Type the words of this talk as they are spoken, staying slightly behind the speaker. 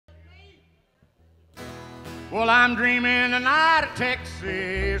Well, I'm dreaming tonight of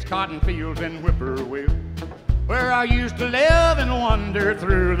Texas, cotton fields and whippoorwill, where I used to live and wander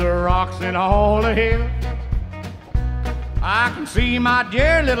through the rocks and all the hills. I can see my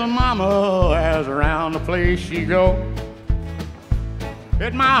dear little mama as around the place she goes.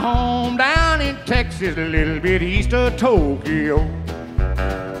 At my home down in Texas, a little bit east of Tokyo.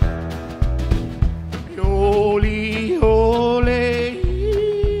 Holy, holy.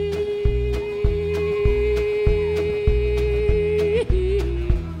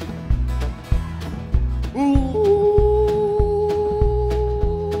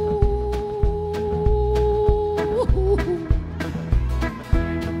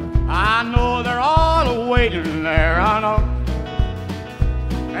 I know they're all waiting there, I know.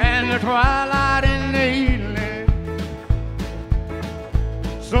 And the twilight in the evening,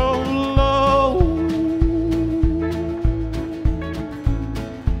 so low,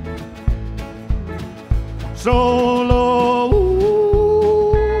 so low.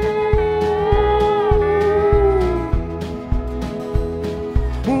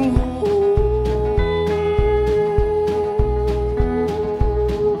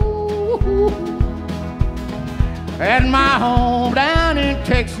 At my home down in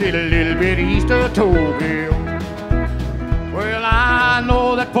Texas, a little bit east of Tokyo. Well, I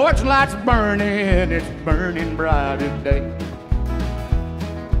know that porch light's burning, it's burning bright today.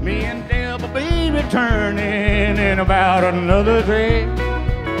 Me and Deb will be returning in about another day.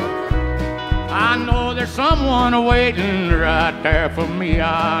 I know there's someone waiting right there for me,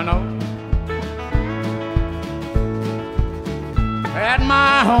 I know. At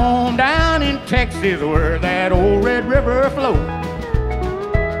my home down in Texas, where that old Red River flows.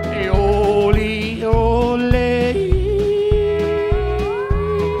 Ole, ole.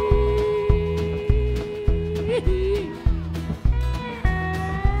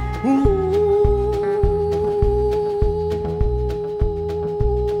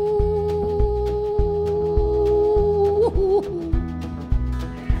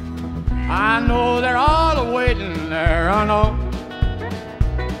 I know they're all waiting there, I know.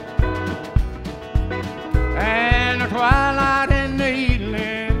 And the twilight in the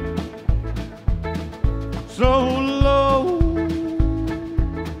evening, so low,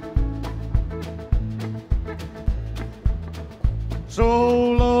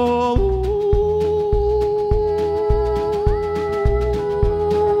 so low.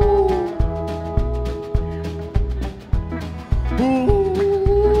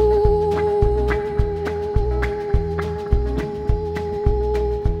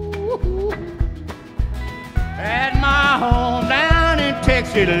 At my home down in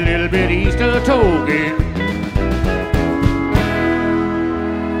Texas, a little bit east of Tokyo.